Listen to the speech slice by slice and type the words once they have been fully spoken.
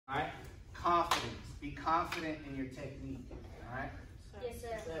confident in your technique, all right? Yes, sir.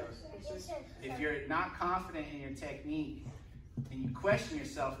 Yes, sir. If you're not confident in your technique and you question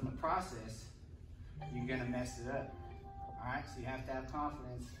yourself in the process, you're gonna mess it up, all right? So you have to have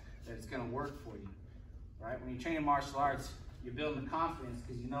confidence that it's gonna work for you, right? When you're training martial arts, you're building the confidence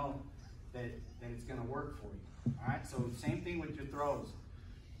because you know that it's gonna work for you, all right? So same thing with your throws.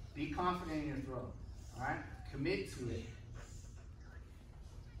 Be confident in your throw, all right? Commit to it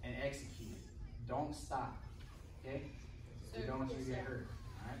and execute it. Don't stop, okay? You don't want you to get hurt,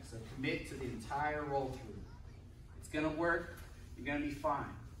 all right? So commit to the entire roll through. It's gonna work. You're gonna be fine,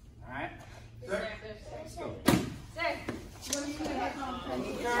 all right? Sir? Let's go. Sir.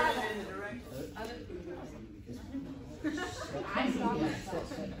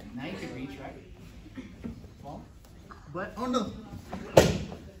 Now you can reach, right? Fall. But, oh no.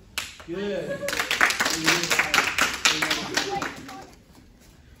 Good.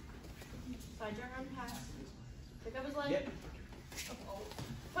 Side your arm pass. Pick up his leg. Yep.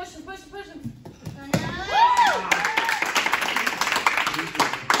 Push him, push him, push him.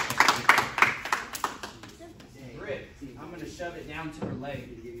 Grip. I'm going to shove it down to her leg.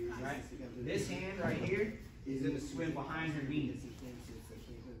 Right? This hand right here is going to swim behind her knees.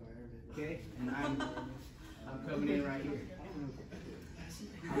 Okay? And I'm coming in right here.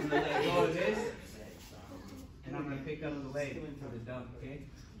 I'm going to let go of this. And I'm going to pick up the leg for the dump. Okay?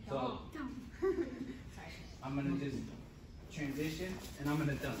 So I'm going to just transition and I'm going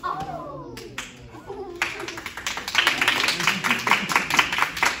to dump. Oh.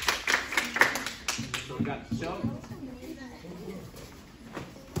 So we got the choke.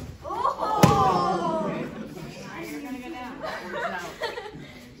 Oh. Okay. You're gonna go down.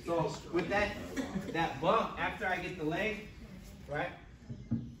 So with that bump, after I get the leg, right,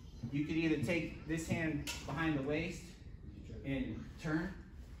 you could either take this hand behind the waist and turn,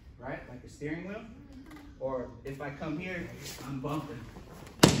 right, like a steering wheel, or if I come here, I'm bumping,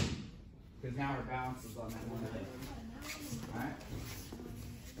 because now our balance is on that one leg. All right?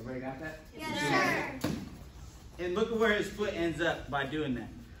 Everybody got that? Yes, sir. And look at where his foot ends up by doing that.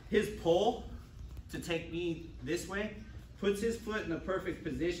 His pull to take me this way puts his foot in the perfect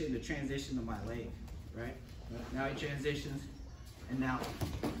position to transition to my leg, right? Now he transitions, and now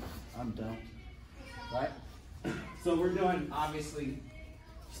I'm done, right? So we're doing, obviously,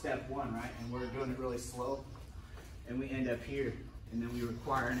 step one, right? And we're doing it really slow, and we end up here, and then we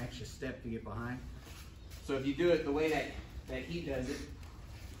require an extra step to get behind. So if you do it the way that he does it,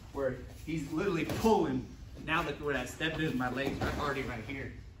 where he's literally pulling, now look where that step is, my legs are already right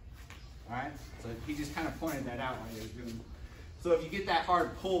here. All right, so he just kind of pointed that out while he was doing. So if you get that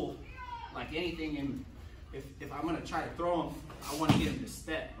hard pull, like anything, and if I'm gonna try to throw him, I want to get him to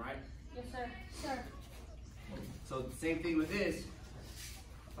step, right? Yes, sir. Sir. So the same thing with this.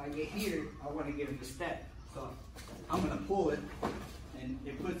 If I get here, I want to get him to step. So I'm gonna pull it, and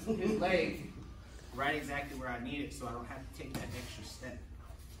it puts his leg right exactly where I need it, so I don't have to take that extra step.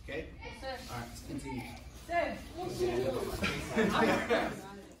 Okay? Yes, sir. All right, let's continue. Sir.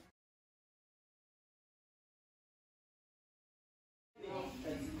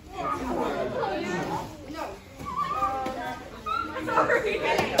 Sorry.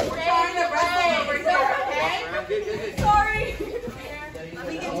 We're trying to wrestle over here, okay? Sorry.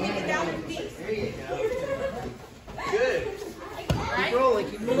 We can take it down in peace. There you go. Good. Keep rolling,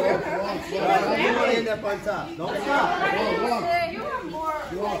 keep moving. You want to end up on top. Don't stop. You are more.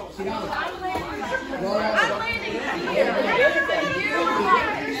 I'm landing here.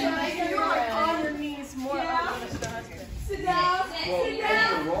 You are on your knees more like Mr. Husband. Sit down. Sit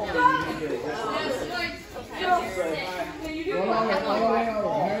down.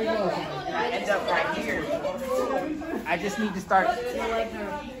 I end up right here. I just need to start. As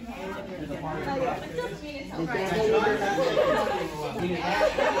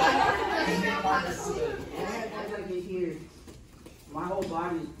I get here, my whole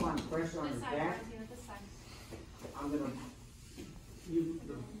body is applying pressure on his back. I'm going to use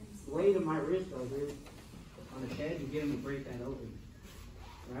the weight of my wrist over here on his head and get him to break that open.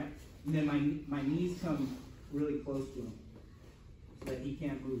 Right? And then my knees come really close to him so that he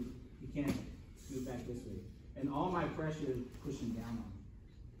can't move. He can't move back this way. And all my pressure is pushing down on him.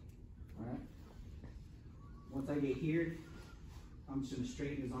 All right? Once I get here, I'm just going to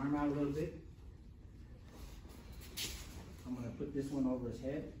straighten his arm out a little bit. I'm going to put this one over his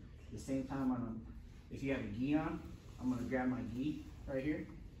head. At the same time, if you have a gi on, I'm going to grab my gi right here.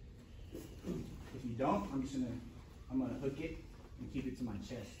 If you don't, I'm going to hook it and keep it to my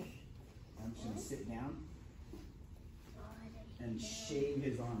chest. I'm just going to sit down and shave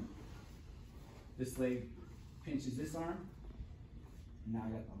his arm. This leg pinches this arm, and now I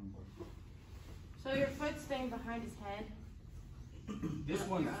got the arm. So your foot's staying behind his head? This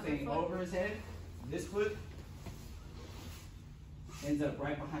one's staying over his head. This foot ends up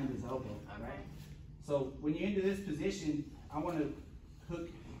right behind his elbow, right? So when you're into this position, I want to hook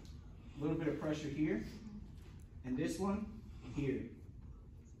a little bit of pressure here, and this one here.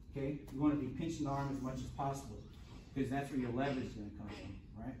 Okay, you want to be pinching the arm as much as possible because that's where your leverage is going to come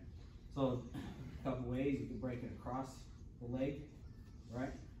from, right? So a couple ways you can break it across the leg,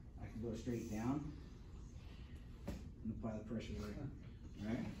 right? I can go straight down and apply the pressure there,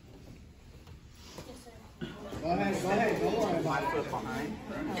 right? Go ahead, don't worry about it. My foot behind,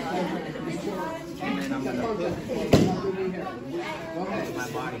 And then I'm gonna put my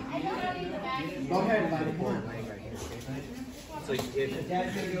body. Go ahead, buddy. Come on. Leg right here. So if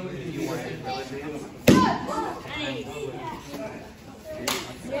you want to go advance,